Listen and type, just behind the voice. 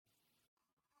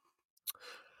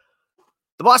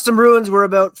The Boston Bruins were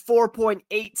about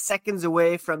 4.8 seconds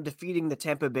away from defeating the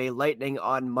Tampa Bay Lightning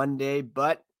on Monday,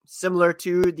 but similar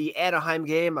to the Anaheim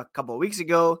game a couple of weeks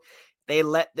ago, they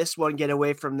let this one get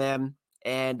away from them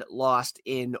and lost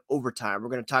in overtime. We're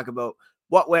going to talk about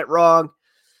what went wrong,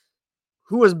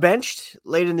 who was benched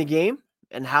late in the game,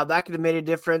 and how that could have made a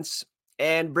difference,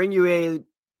 and bring you a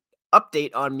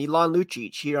update on Milan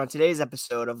Lucic here on today's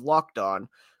episode of Locked On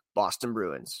Boston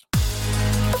Bruins.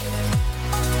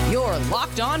 You're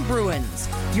Locked On Bruins,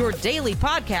 your daily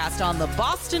podcast on the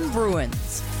Boston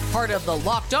Bruins. Part of the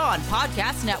Locked On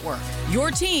Podcast Network,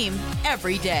 your team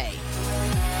every day.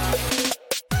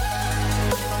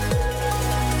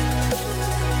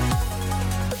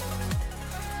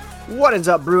 What is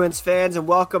up, Bruins fans, and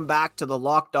welcome back to the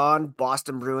Locked On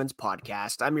Boston Bruins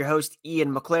podcast. I'm your host,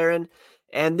 Ian McLaren,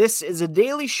 and this is a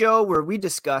daily show where we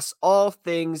discuss all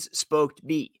things Spoked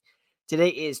B. Today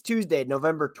is Tuesday,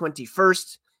 November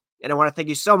 21st. And I want to thank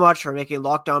you so much for making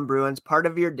Locked On Bruins part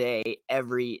of your day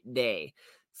every day.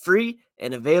 Free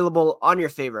and available on your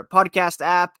favorite podcast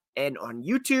app and on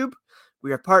YouTube.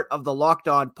 We are part of the Locked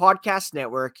On Podcast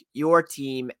Network, your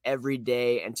team every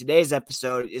day. And today's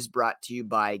episode is brought to you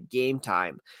by Game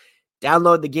Time.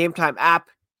 Download the Game Time app,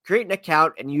 create an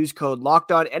account, and use code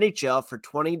LOCKEDONNHL for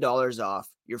 $20 off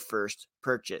your first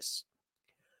purchase.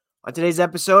 On today's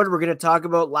episode, we're going to talk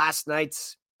about last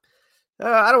night's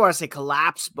I don't want to say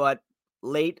collapse, but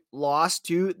late loss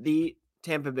to the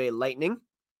Tampa Bay Lightning,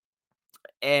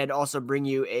 and also bring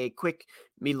you a quick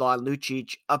Milan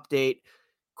Lucic update.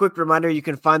 Quick reminder, you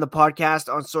can find the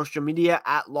podcast on social media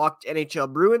at Locked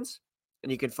NHL Bruins,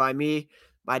 and you can find me,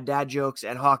 my dad jokes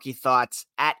and hockey thoughts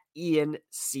at Ian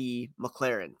C.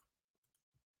 McLaren.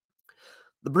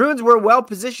 The Bruins were well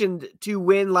positioned to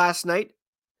win last night,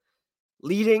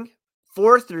 leading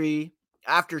 4-3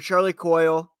 after Charlie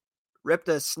Coyle ripped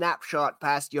a snapshot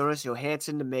past Jonas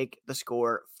Johansson to make the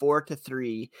score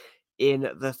 4-3 in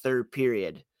the third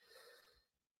period.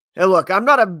 Now, look, I'm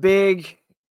not a big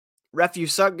ref you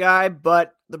suck guy,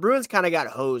 but the Bruins kind of got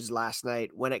hosed last night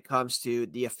when it comes to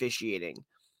the officiating.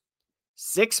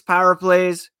 6 power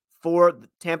plays for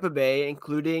Tampa Bay,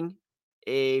 including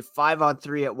a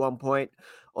 5-on-3 at one point.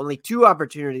 Only 2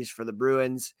 opportunities for the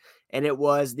Bruins, and it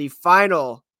was the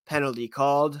final penalty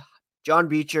called. John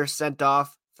Beecher sent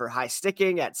off for high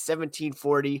sticking at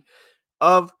 17:40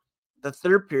 of the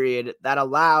third period that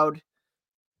allowed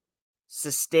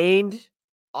sustained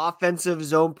offensive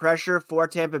zone pressure for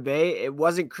Tampa Bay. It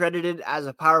wasn't credited as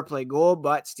a power play goal,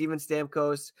 but Steven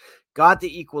Stamkos got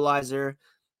the equalizer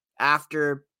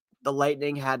after the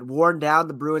Lightning had worn down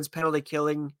the Bruins penalty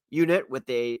killing unit with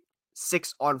a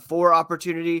 6-on-4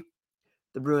 opportunity.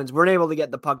 The Bruins weren't able to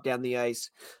get the puck down the ice,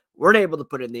 weren't able to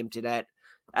put it in the empty net.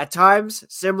 At times,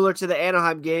 similar to the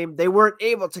Anaheim game, they weren't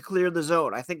able to clear the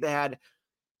zone. I think they had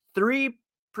 3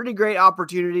 pretty great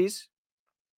opportunities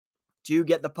to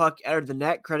get the puck out of the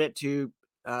net. Credit to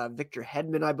Victor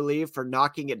Hedman, I believe, for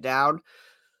knocking it down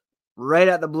right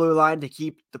at the blue line to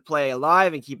keep the play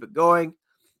alive and keep it going.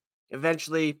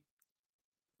 Eventually,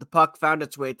 the puck found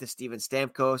its way to Steven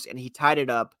Stamkos, and he tied it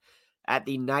up at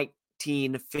the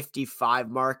 19:55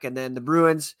 mark. And then the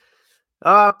Bruins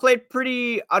played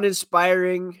pretty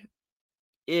uninspiring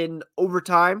in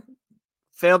overtime,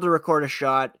 failed to record a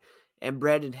shot, and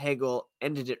Brandon Hagel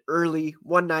ended it early,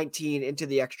 1:19 into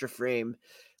the extra frame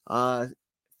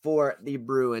for the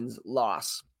Bruins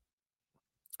loss.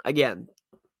 Again,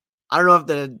 I don't know if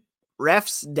the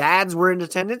refs' dads were in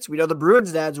attendance. We know the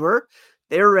Bruins' dads were.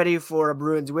 They were ready for a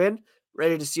Bruins win,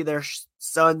 ready to see their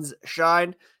sons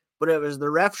shine, but it was the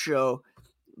ref show.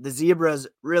 The Zebras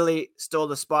really stole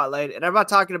the spotlight. And I'm not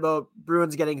talking about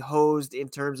Bruins getting hosed in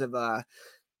terms of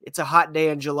it's a hot day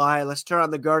in July, let's turn on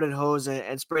the garden hose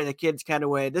and spray the kids kind of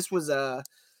way. This was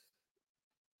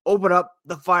open up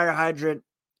the fire hydrant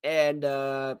and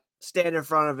stand in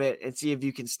front of it and see if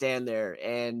you can stand there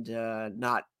and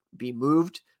not be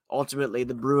moved. Ultimately,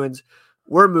 the Bruins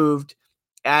were moved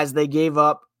as they gave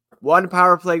up 1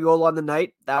 power play goal on the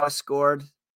night. That was scored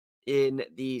in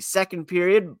the second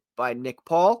period by Nick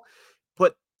Paul,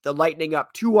 put the Lightning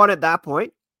up 2-1 at that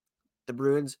point. The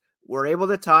Bruins were able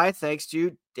to tie thanks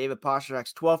to David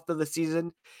Pastrnak's 12th of the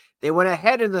season. They went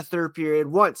ahead in the third period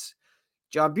once,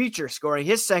 John Beecher scoring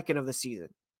his 2nd of the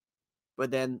season. But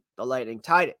then the Lightning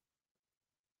tied it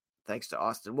thanks to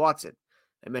Austin Watson.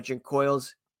 I mentioned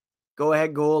Coyle's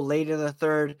go-ahead goal late in the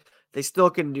third. They still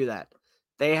couldn't do that.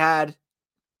 They had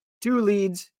 2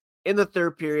 leads in the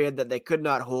third period that they could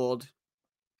not hold.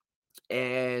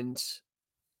 And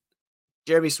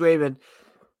Jeremy Swayman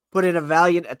put in a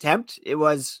valiant attempt. It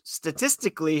was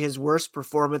statistically his worst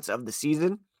performance of the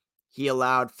season. He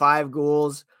allowed 5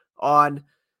 goals on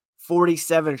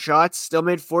 47 shots, still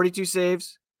made 42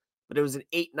 saves, but it was an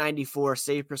 .894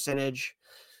 save percentage.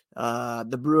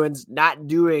 The Bruins not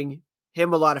doing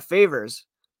him a lot of favors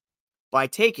by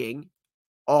taking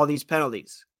all these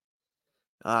penalties.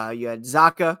 You had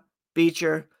Zaka,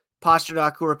 Beecher,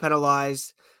 Pasternak who were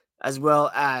penalized, as well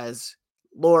as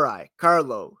Lohrei,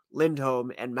 Carlo,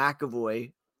 Lindholm, and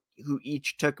McAvoy, who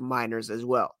each took minors as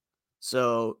well.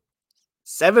 So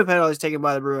 7 penalties taken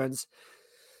by the Bruins,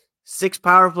 6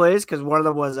 power plays because one of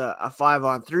them was a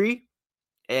 5-on-3,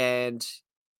 and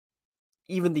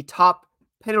even the top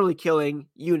penalty killing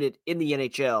unit in the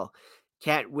NHL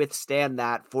can't withstand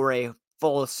that for a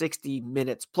full 60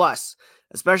 minutes plus,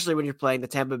 especially when you're playing the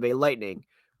Tampa Bay Lightning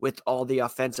with all the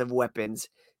offensive weapons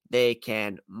they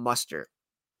can muster.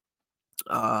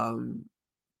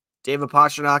 David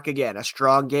Pastrnak, again, a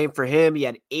strong game for him. He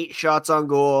had 8 shots on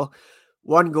goal,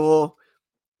 1 goal,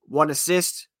 1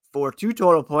 assist for 2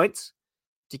 total points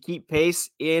to keep pace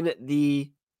in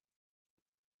the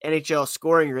NHL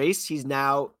scoring race. He's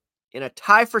now in a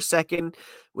tie for second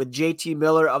with JT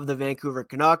Miller of the Vancouver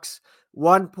Canucks,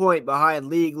 1 point behind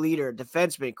league leader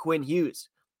defenseman Quinn Hughes,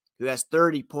 who has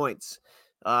 30 points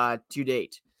to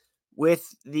date.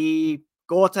 With the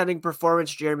goaltending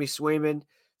performance, Jeremy Swayman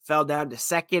fell down to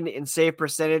second in save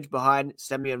percentage behind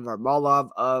Semyon Varlamov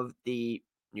of the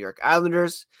New York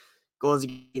Islanders. Goals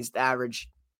against average,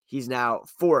 he's now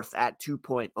 4th at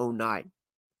 2.09.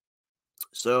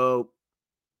 So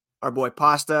our boy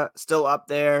Pasta still up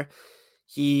there.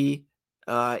 He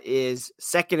is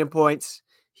second in points.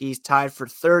 He's tied for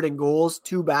 3rd in goals,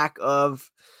 2 back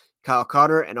of Kyle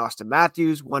Connor and Austin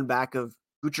Matthews, 1 back of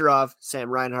Kucherov, Sam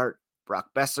Reinhart, Brock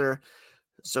Besser.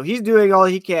 So he's doing all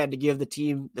he can to give the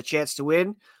team the chance to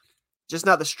win. Just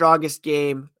not the strongest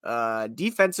game.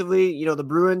 Defensively, the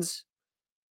Bruins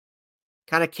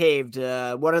kind of caved.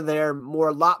 One of their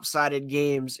more lopsided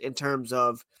games in terms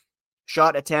of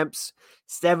shot attempts,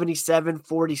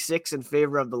 77-46 in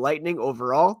favor of the Lightning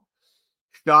overall.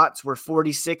 Shots were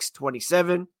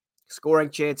 46-27. Scoring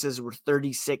chances were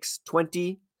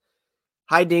 36-20.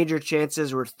 High danger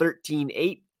chances were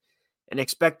 13-8. And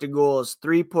expected goals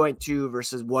 3.2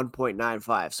 versus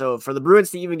 1.95. So for the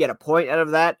Bruins to even get a point out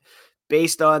of that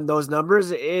based on those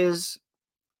numbers is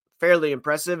fairly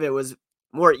impressive. It was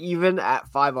more even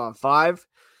at 5-on-5.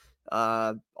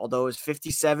 Although it was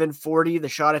 57-40, the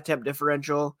shot attempt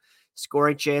differential,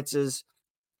 scoring chances,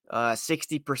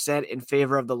 60% in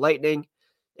favor of the Lightning.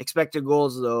 Expected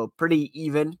goals, though, pretty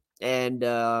even. And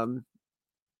the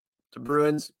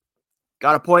Bruins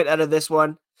got a point out of this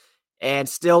one and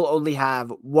still only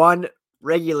have 1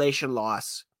 regulation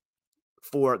loss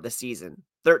for the season.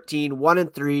 13,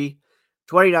 1-3,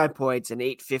 29 points, and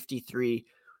 .853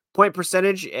 point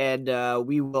percentage. And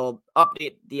we will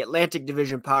update the Atlantic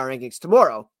Division power rankings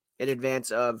tomorrow in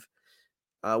advance of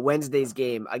Wednesday's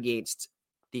game against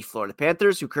the Florida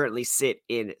Panthers, who currently sit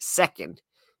in 2nd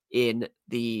in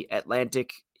the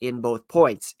Atlantic in both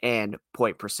points and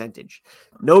point percentage.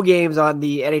 No games on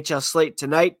the NHL slate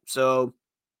tonight, so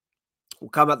we'll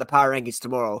come at the power rankings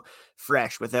tomorrow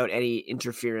fresh without any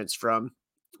interference from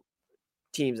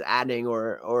teams adding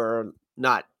or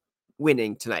not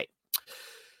winning tonight.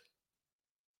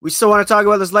 We still want to talk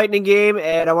about this Lightning game,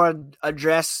 and I want to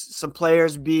address some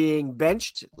players being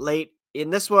benched late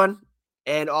in this one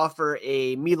and offer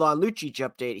a Milan Lucic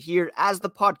update here as the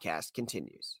podcast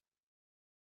continues.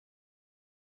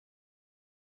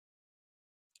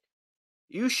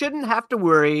 You shouldn't have to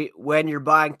worry when you're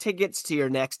buying tickets to your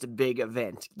next big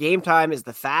event. Game Time is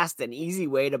the fast and easy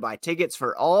way to buy tickets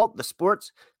for all the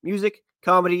sports, music,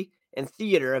 comedy, and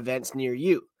theater events near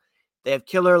you. They have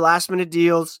killer last-minute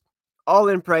deals,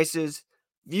 all-in prices,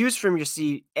 views from your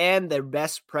seat, and their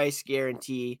best price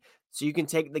guarantee, so you can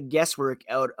take the guesswork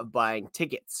out of buying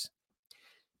tickets.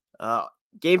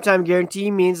 Game Time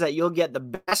guarantee means that you'll get the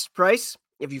best price.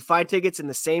 If you find tickets in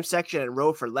the same section and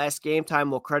row for less, Game Time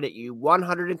will credit you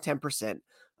 110%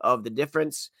 of the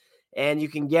difference, and you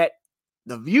can get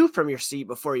the view from your seat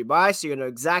before you buy, so you know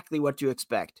exactly what to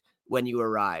expect when you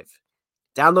arrive.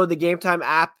 Download the Game Time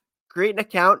app, create an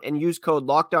account, and use code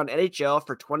LOCKEDONNHL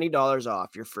for $20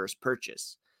 off your first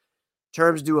purchase.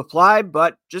 Terms do apply,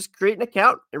 but just create an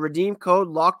account and redeem code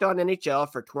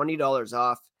LOCKEDONNHL for $20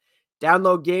 off.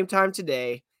 Download Game Time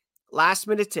today. Last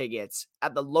minute tickets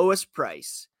at the lowest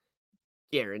price,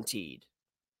 guaranteed.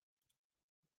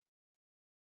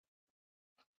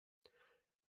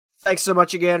 Thanks so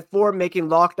much again for making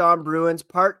Locked On Bruins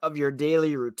part of your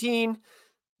daily routine.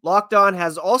 Locked On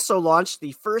has also launched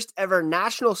the first ever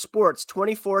national sports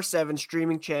 24/7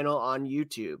 streaming channel on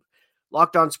YouTube.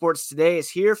 Locked On Sports Today is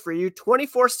here for you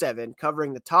 24/7,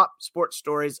 covering the top sports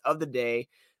stories of the day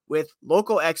with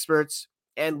local experts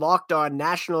and Locked On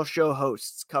national show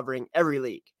hosts covering every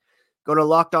league. Go to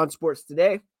Locked On Sports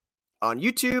Today on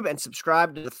YouTube and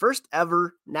subscribe to the first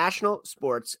ever national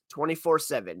sports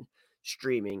 24/7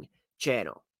 streaming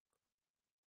channel.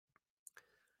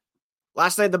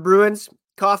 Last night, the Bruins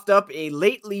coughed up a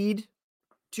late lead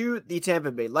to the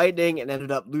Tampa Bay Lightning and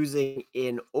ended up losing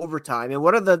in overtime. And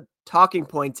one of the talking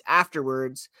points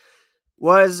afterwards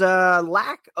was a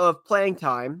lack of playing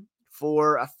time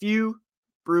for a few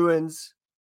Bruins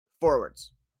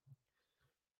forwards.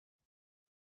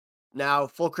 Now,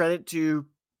 full credit to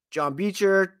John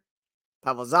Beecher,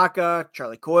 Pavel Zacha,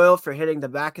 Charlie Coyle for hitting the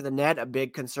back of the net. A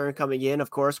big concern coming in, of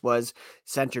course, was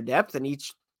center depth, and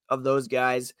each of those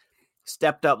guys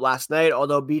stepped up last night,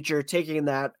 although Beecher taking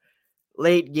that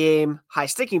late game high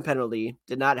sticking penalty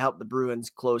did not help the Bruins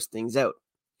close things out.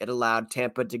 It allowed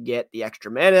Tampa to get the extra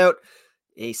man out,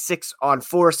 a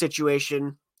 6-on-4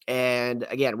 situation. And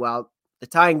again, while the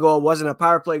tying goal wasn't a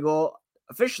power play goal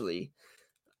officially,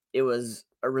 it was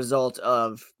a result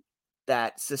of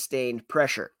that sustained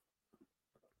pressure.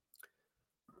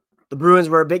 The Bruins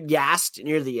were a bit gassed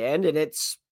near the end, and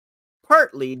it's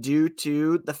partly due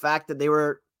to the fact that they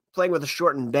were playing with a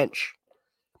shortened bench.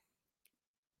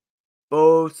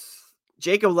 Both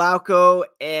Jacob Lauko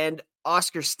and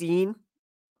Oscar Steen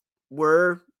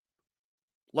were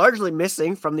largely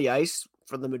missing from the ice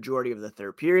for the majority of the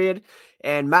third period,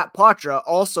 and Matt Poitras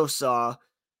also saw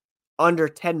under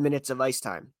 10 minutes of ice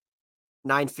time,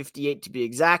 9:58 to be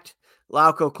exact.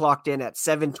 Lauko clocked in at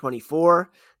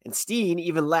 7:24, and Steen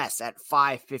even less at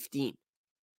 5:15.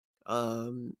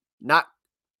 Not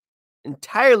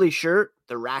entirely sure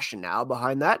the rationale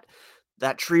behind that.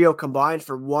 That trio combined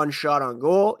for one shot on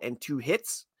goal and 2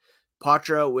 hits.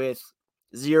 Poitras with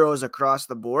zeros across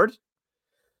the board.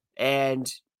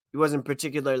 And he wasn't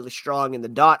particularly strong in the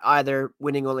dot either,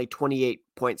 winning only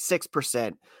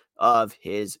 28.6% of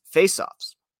his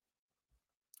faceoffs.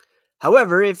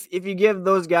 However, if you give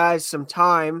those guys some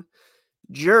time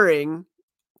during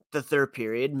the third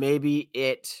period, maybe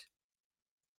it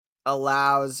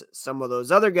allows some of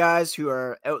those other guys who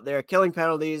are out there killing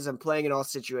penalties and playing in all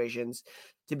situations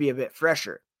to be a bit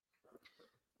fresher.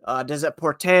 Does it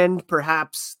portend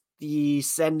perhaps the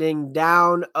sending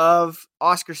down of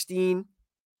Oscar Steen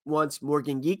once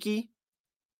Morgan Geekie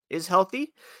is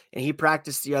healthy? And he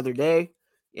practiced the other day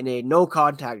in a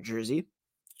no-contact jersey.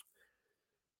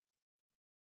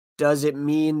 Does it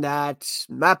mean that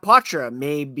Matt Poitras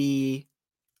may be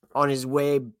on his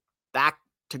way back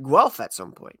to Guelph at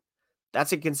some point?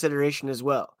 That's a consideration as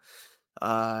well.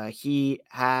 He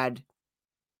had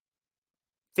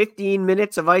 15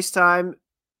 minutes of ice time,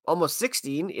 almost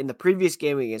 16 in the previous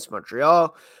game against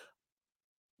Montreal.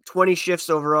 20 shifts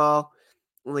overall,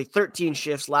 only 13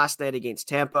 shifts last night against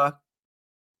Tampa.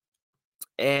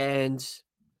 And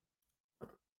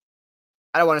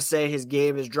I don't want to say his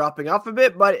game is dropping off a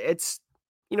bit, but it's,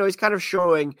 he's kind of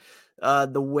showing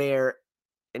the wear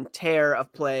and tear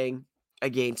of playing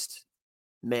against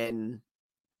men,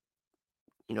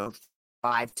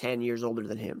 5-10 years older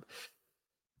than him.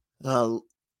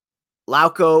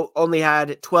 Lauko only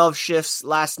had 12 shifts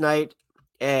last night,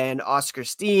 and Oscar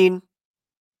Steen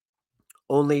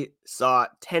only saw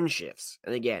 10 shifts.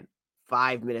 And again,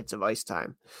 5 minutes of ice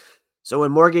time. So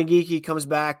when Morgan Geekie comes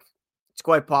back, it's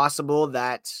quite possible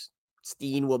that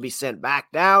Steen will be sent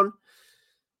back down.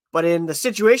 But in the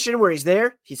situation where he's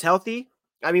there, he's healthy.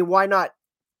 I mean, why not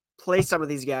play some of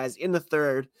these guys in the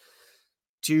third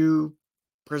to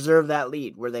preserve that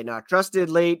lead? Were they not trusted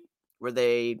late? Were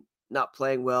they not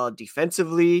playing well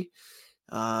defensively?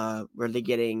 Were they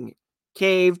getting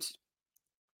caved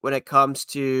when it comes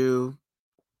to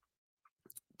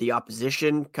the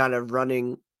opposition kind of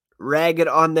running ragged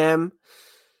on them?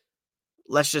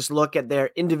 Let's just look at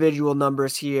their individual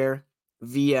numbers here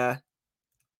via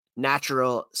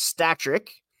natural stat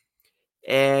trick.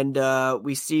 And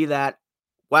we see that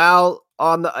while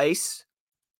on the ice,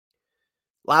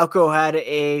 Lauko had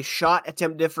a shot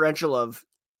attempt differential of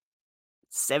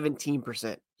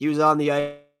 17%. He was on the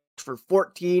ice for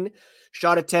 14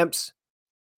 shot attempts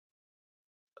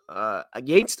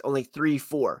against, only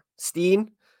 3-4.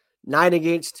 Steen, 9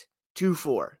 against,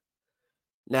 2-4.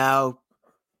 Now,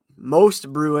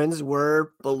 most Bruins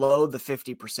were below the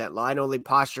 50% line. Only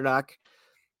Pastrnak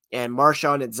and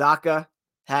Marchand and Zacha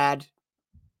had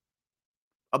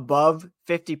above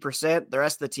 50%. The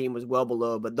rest of the team was well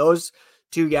below, but those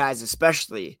two guys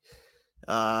especially,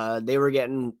 they were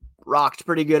getting rocked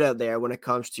pretty good out there when it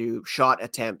comes to shot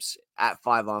attempts at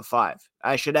 5-on-5.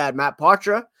 I should add Matt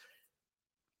Poitras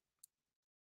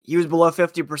he was below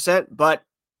 50%, but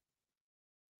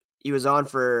he was on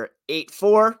for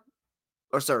 7-4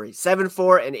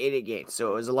 and 8 games.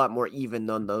 So it was a lot more even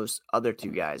than those other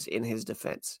two guys in his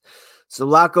defense. So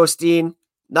Lauko, Steen,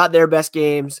 not their best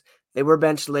games. They were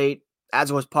benched late,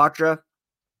 as was Patra.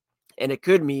 And it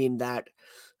could mean that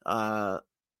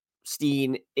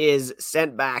Steen is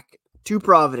sent back to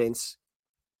Providence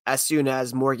as soon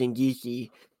as Morgan Geekie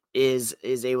is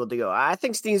able to go. I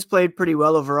think Steen's played pretty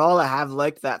well overall. I have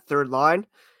liked that third line.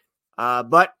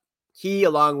 But he,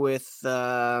 along with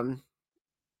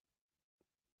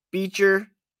Beecher,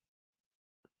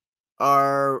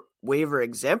 are waiver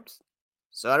exempt.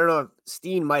 So I don't know if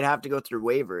Steen might have to go through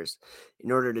waivers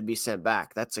in order to be sent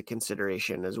back. That's a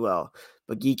consideration as well.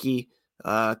 But Geekie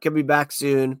could be back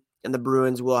soon, and the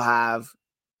Bruins will have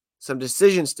some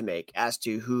decisions to make as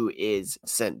to who is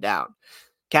sent down.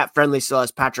 Cap Friendly still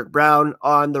has Patrick Brown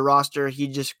on the roster. He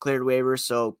just cleared waivers,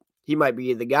 so he might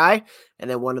be the guy. And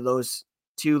then one of those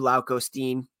two, Lauko,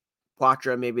 Steen,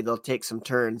 Poitras, maybe they'll take some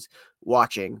turns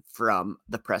watching from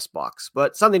the press box.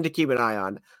 But something to keep an eye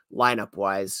on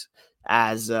lineup-wise,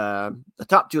 as the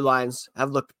top two lines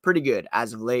have looked pretty good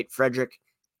as of late. Frederick,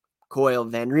 Coyle,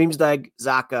 Van Riemsdyk,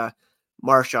 Zacha,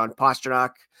 Marchand,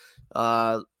 Pastrnak,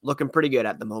 looking pretty good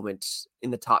at the moment in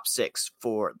the top six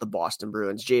for the Boston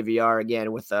Bruins. JVR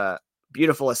again with a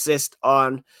beautiful assist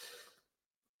on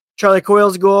Charlie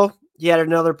Coyle's goal. He had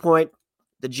another point.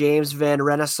 The James Van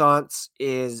Renaissance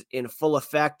is in full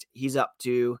effect. He's up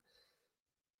to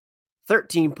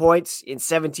 13 points in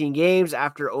 17 games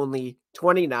after only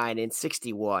 29 and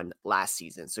 61 last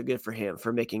season. So good for him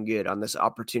for making good on this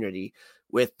opportunity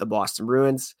with the Boston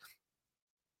Bruins.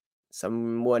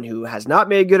 Someone who has not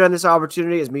made good on this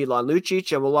opportunity is Milan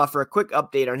Lucic, and we'll offer a quick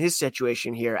update on his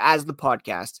situation here as the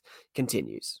podcast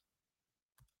continues.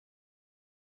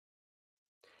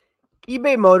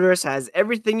 eBay Motors has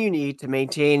everything you need to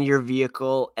maintain your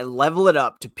vehicle and level it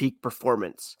up to peak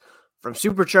performance. From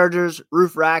superchargers,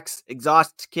 roof racks,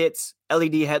 exhaust kits,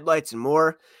 LED headlights, and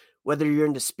more, whether you're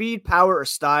into speed, power, or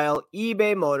style,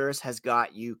 eBay Motors has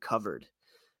got you covered.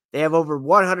 They have over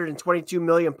 122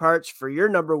 million parts for your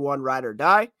number one ride or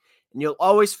die, and you'll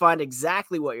always find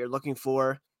exactly what you're looking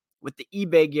for. With the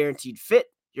eBay Guaranteed Fit,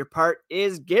 your part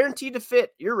is guaranteed to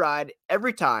fit your ride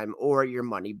every time or your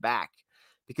money back.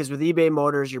 Because with eBay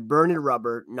Motors, you're burning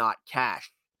rubber, not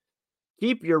cash.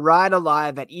 Keep your ride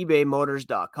alive at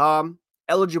ebaymotors.com.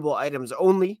 Eligible items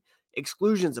only.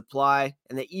 Exclusions apply,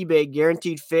 and the eBay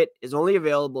Guaranteed Fit is only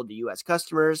available to U.S.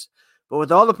 customers. But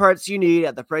with all the parts you need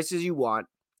at the prices you want,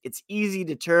 it's easy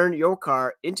to turn your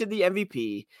car into the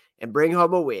MVP and bring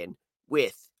home a win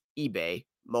with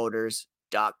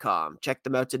ebaymotors.com. Check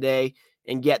them out today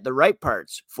and get the right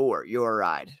parts for your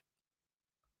ride.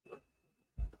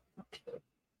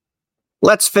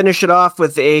 Let's finish it off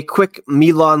with a quick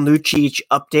Milan Lucic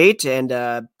update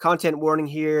and content warning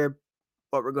here.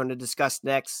 What we're going to discuss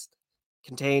next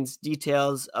contains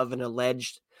details of an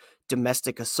alleged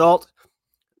domestic assault.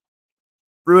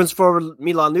 Bruins forward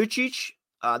Milan Lucic.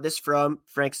 This from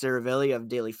Frank Saravelli of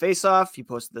Daily Faceoff. He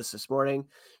posted this morning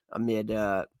amid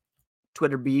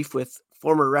Twitter beef with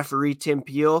former referee Tim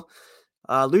Peel.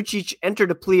 Lucic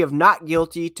entered a plea of not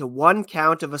guilty to one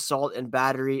count of assault and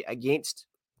battery against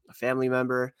a family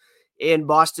member in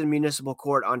Boston Municipal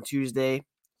Court on Tuesday.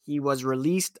 He was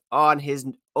released on his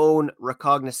own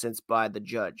recognizance by the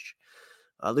judge.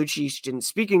 Lucic didn't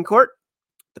speak in court.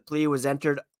 The plea was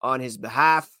entered on his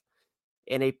behalf,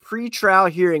 and a pre-trial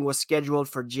hearing was scheduled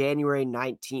for January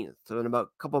 19th. So in about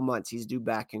a couple months, he's due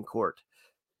back in court.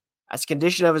 As a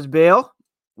condition of his bail,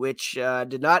 which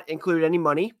did not include any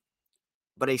money,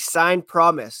 but a signed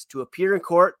promise to appear in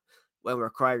court when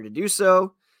required to do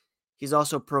so, he's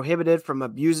also prohibited from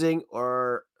abusing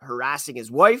or harassing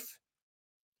his wife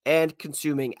and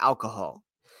consuming alcohol.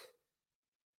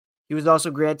 He was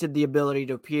also granted the ability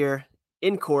to appear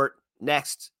in court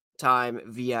next time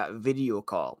via video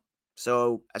call.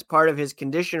 So, as part of his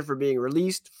condition for being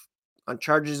released on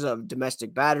charges of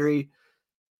domestic battery,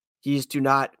 he's to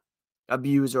not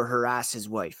abuse or harass his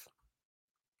wife.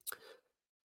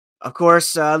 Of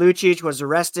course, Lucic was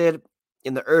arrested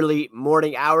in the early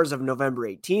morning hours of November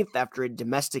 18th after a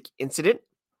domestic incident.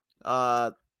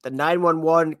 The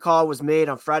 911 call was made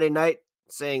on Friday night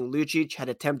saying Lucic had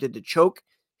attempted to choke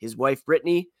his wife,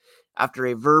 Brittany, after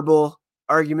a verbal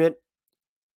argument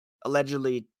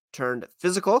allegedly turned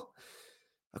physical.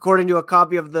 According to a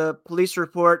copy of the police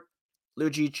report,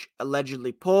 Lucic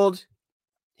allegedly pulled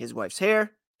his wife's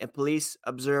hair, and police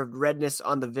observed redness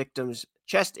on the victim's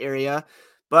chest area,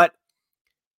 but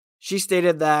she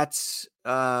stated that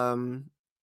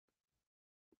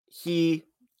he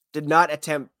did not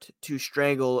attempt to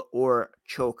strangle or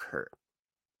choke her.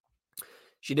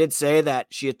 She did say that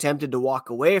she attempted to walk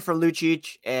away from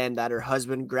Lucic and that her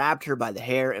husband grabbed her by the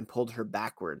hair and pulled her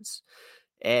backwards,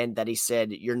 and that he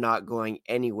said, "You're not going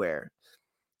anywhere."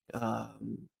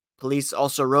 Police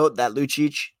also wrote that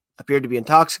Lucic appeared to be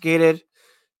intoxicated.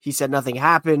 He said nothing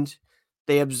happened.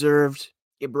 They observed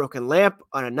a broken lamp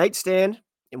on a nightstand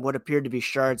and what appeared to be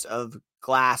shards of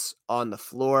glass on the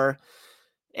floor.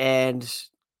 And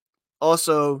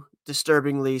also,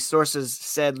 disturbingly, sources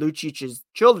said Lucic's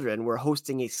children were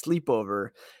hosting a sleepover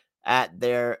at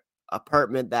their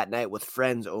apartment that night with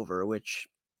friends over, which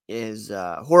is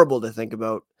horrible to think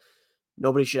about.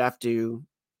 Nobody should have to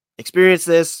experience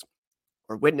this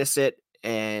or witness it.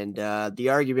 And the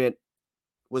argument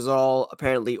was all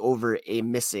apparently over a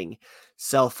missing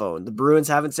cell phone. The Bruins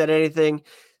haven't said anything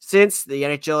since. The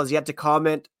NHL has yet to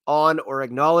comment on or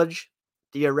acknowledge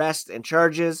the arrest and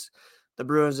charges. The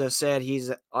Bruins have said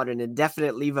he's on an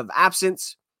indefinite leave of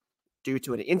absence due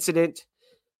to an incident.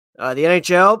 The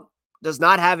NHL does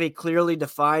not have a clearly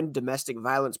defined domestic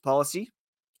violence policy,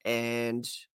 and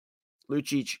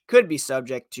Lucic could be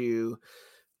subject to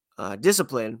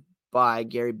discipline by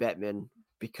Gary Bettman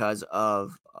because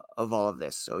of all of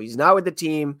this. So he's not with the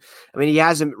team. I mean, he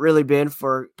hasn't really been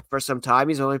for some time.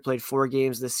 He's only played 4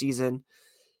 games this season.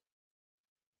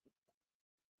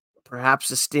 Perhaps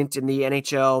a stint in the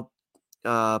NHL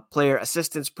player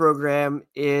assistance program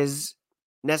is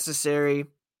necessary.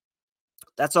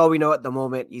 That's all we know at the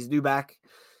moment. He's due back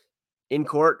in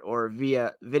court or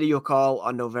via video call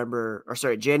on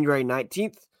January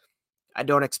 19th. I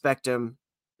don't expect him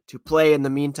to play in the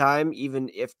meantime, even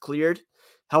if cleared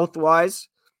health-wise.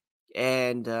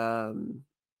 And, I'm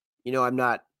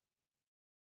not,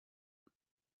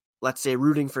 let's say,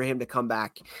 rooting for him to come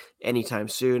back anytime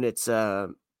soon. It's a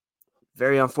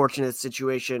very unfortunate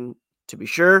situation, to be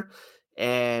sure.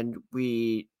 And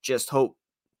we just hope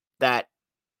that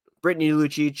Brittany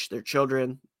Lucic, their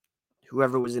children,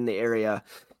 whoever was in the area,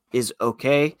 is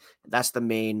okay. That's the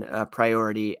main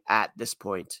priority at this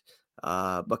point.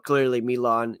 But clearly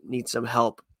Milan needs some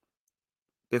help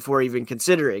before even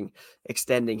considering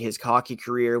extending his hockey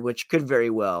career, which could very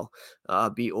well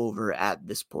be over at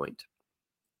this point.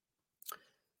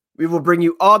 We will bring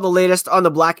you all the latest on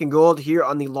the black and gold here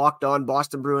on the Locked On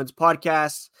Boston Bruins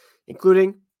podcast,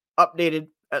 including updated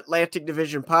Atlantic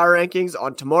Division power rankings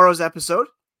on tomorrow's episode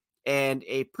and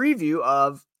a preview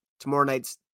of tomorrow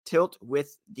night's tilt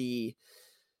with the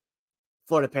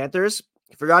Florida Panthers.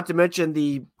 I forgot to mention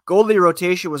the goalie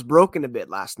rotation was broken a bit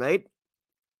last night.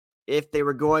 If they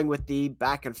were going with the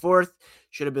back and forth,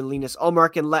 should have been Linus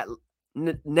Ullmark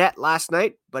in net last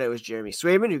night, but it was Jeremy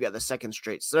Swayman who got the second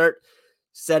straight start,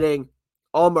 setting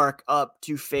Ullmark up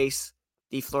to face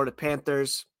the Florida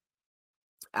Panthers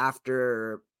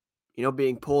after,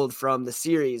 being pulled from the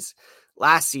series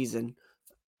last season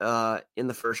in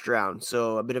the first round.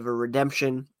 So a bit of a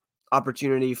redemption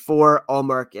opportunity for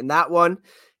Ullmark in that one.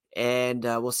 And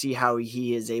we'll see how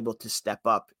he is able to step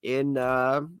up in,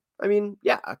 a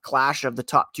clash of the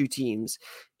top 2 teams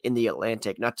in the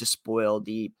Atlantic, not to spoil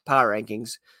the power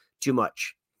rankings too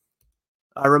much.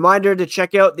 A reminder to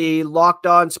check out the Locked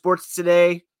On Sports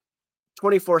Today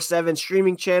 24/7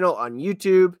 streaming channel on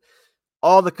YouTube.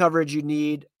 All the coverage you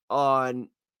need on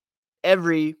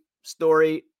every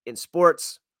story in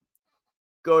sports.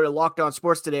 Go to Locked On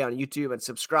Sports Today on YouTube and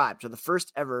subscribe to the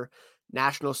first ever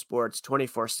national sports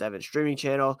 24/7 streaming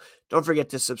channel. Don't forget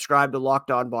to subscribe to Locked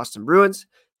On Boston Bruins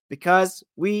because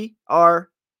we are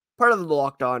part of the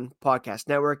Locked On Podcast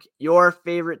Network, your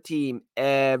favorite team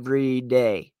every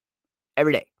day.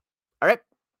 Every day. All right.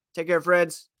 Take care,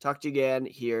 friends. Talk to you again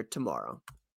here tomorrow.